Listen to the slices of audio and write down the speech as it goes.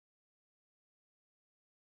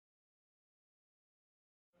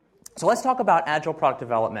So let's talk about agile product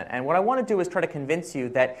development. And what I want to do is try to convince you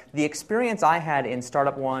that the experience I had in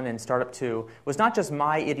Startup 1 and Startup 2 was not just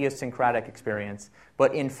my idiosyncratic experience,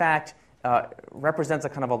 but in fact represents a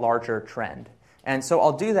kind of a larger trend. And so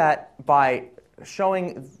I'll do that by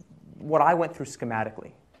showing what I went through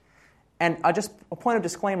schematically. And just a point of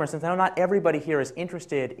disclaimer, since I know not everybody here is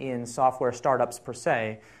interested in software startups per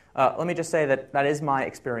se, let me just say that that is my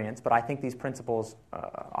experience, but I think these principles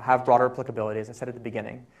have broader applicability, as I said at the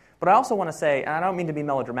beginning. But I also want to say, and I don't mean to be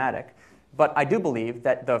melodramatic, but I do believe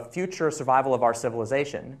that the future survival of our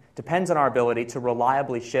civilization depends on our ability to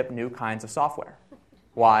reliably ship new kinds of software.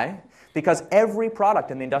 Why? Because every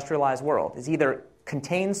product in the industrialized world is either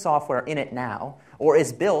contains software in it now or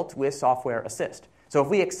is built with software assist. So if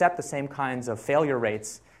we accept the same kinds of failure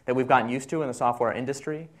rates that we've gotten used to in the software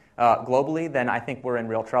industry globally, then I think we're in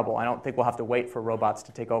real trouble. I don't think we'll have to wait for robots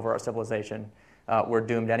to take over our civilization. We're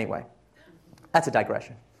doomed anyway. That's a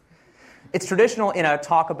digression. It's traditional in a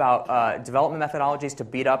talk about development methodologies to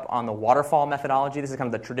beat up on the waterfall methodology. This is kind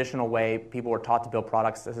of the traditional way people were taught to build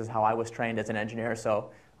products. This is how I was trained as an engineer,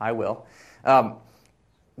 so I will.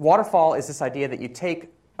 Waterfall is this idea that you take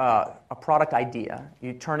a product idea,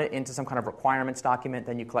 you turn it into some kind of requirements document,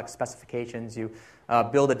 then you collect specifications, you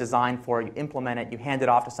build a design for it, you implement it, you hand it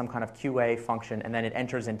off to some kind of QA function, and then it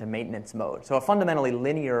enters into maintenance mode. So a fundamentally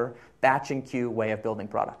linear batch and queue way of building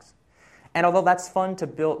products. And although that's fun to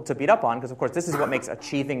beat up on, because of course this is what makes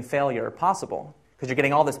achieving failure possible, because you're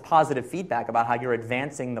getting all this positive feedback about how you're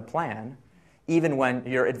advancing the plan, even when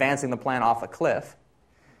you're advancing the plan off a cliff,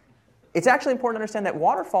 it's actually important to understand that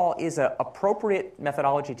waterfall is an appropriate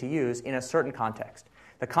methodology to use in a certain context.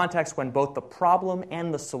 The context when both the problem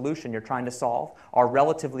and the solution you're trying to solve are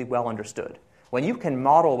relatively well understood. When you can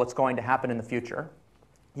model what's going to happen in the future,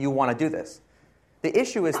 you want to do this. The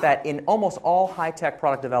issue is that in almost all high-tech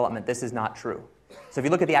product development, this is not true. So if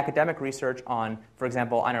you look at the academic research on, for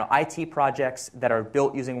example, IT projects that are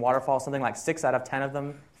built using waterfall, something like 6 out of 10 of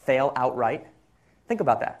them fail outright. Think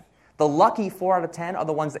about that. The lucky 4 out of 10 are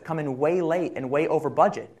the ones that come in way late and way over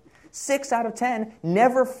budget. 6 out of 10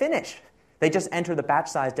 never finish. They just enter the batch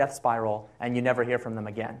size death spiral, and you never hear from them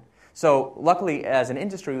again. So luckily, as an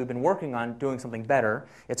industry, we've been working on doing something better.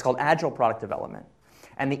 It's called agile product development.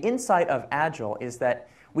 And the insight of Agile is that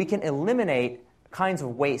we can eliminate kinds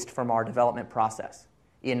of waste from our development process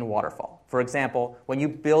in Waterfall. For example, when you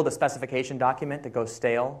build a specification document that goes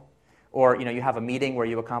stale, or you have a meeting where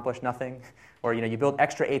you accomplish nothing, or you build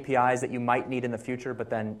extra APIs that you might need in the future but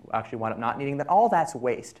then actually wind up not needing, that all that's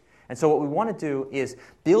waste. And so what we want to do is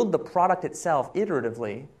build the product itself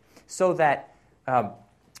iteratively so that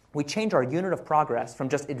we change our unit of progress from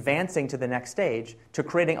just advancing to the next stage to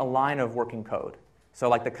creating a line of working code. So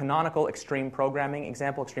like the canonical extreme programming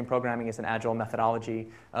example, extreme programming is an agile methodology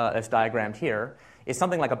that's diagrammed here, is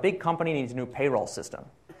something like a big company needs a new payroll system.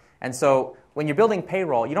 And so when you're building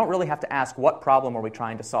payroll, you don't really have to ask what problem are we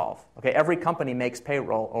trying to solve. Okay, every company makes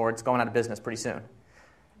payroll or it's going out of business pretty soon.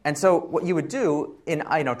 And so what you would do in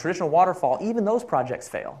traditional waterfall, even those projects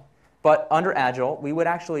fail. But under Agile, we would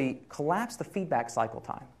actually collapse the feedback cycle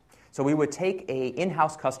time. So we would take an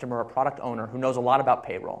in-house customer, a product owner who knows a lot about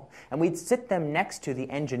payroll, and we'd sit them next to the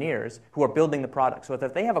engineers who are building the product. So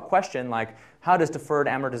if they have a question like, how does deferred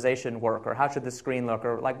amortization work, or how should this screen look,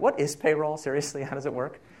 or like, what is payroll? Seriously, how does it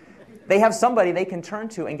work? They have somebody they can turn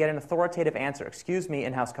to and get an authoritative answer. Excuse me,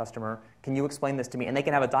 in-house customer, can you explain this to me? And they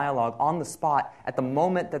can have a dialogue on the spot at the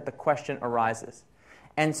moment that the question arises.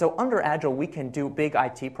 And so under Agile, we can do big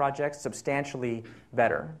IT projects substantially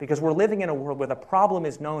better because we're living in a world where the problem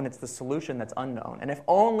is known, it's the solution that's unknown. And if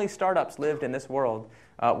only startups lived in this world,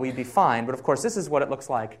 we'd be fine. But of course, this is what it looks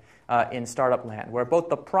like in startup land, where both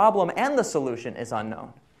the problem and the solution is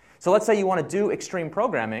unknown. So let's say you want to do extreme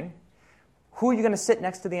programming. Who are you going to sit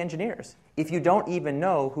next to the engineers if you don't even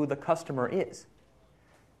know who the customer is?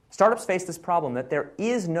 Startups face this problem that there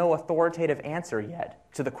is no authoritative answer yet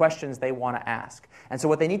to the questions they want to ask. And so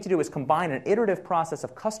what they need to do is combine an iterative process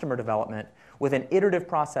of customer development with an iterative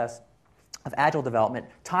process of agile development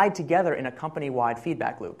tied together in a company-wide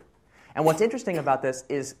feedback loop. And what's interesting about this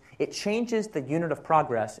is it changes the unit of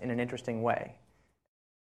progress in an interesting way.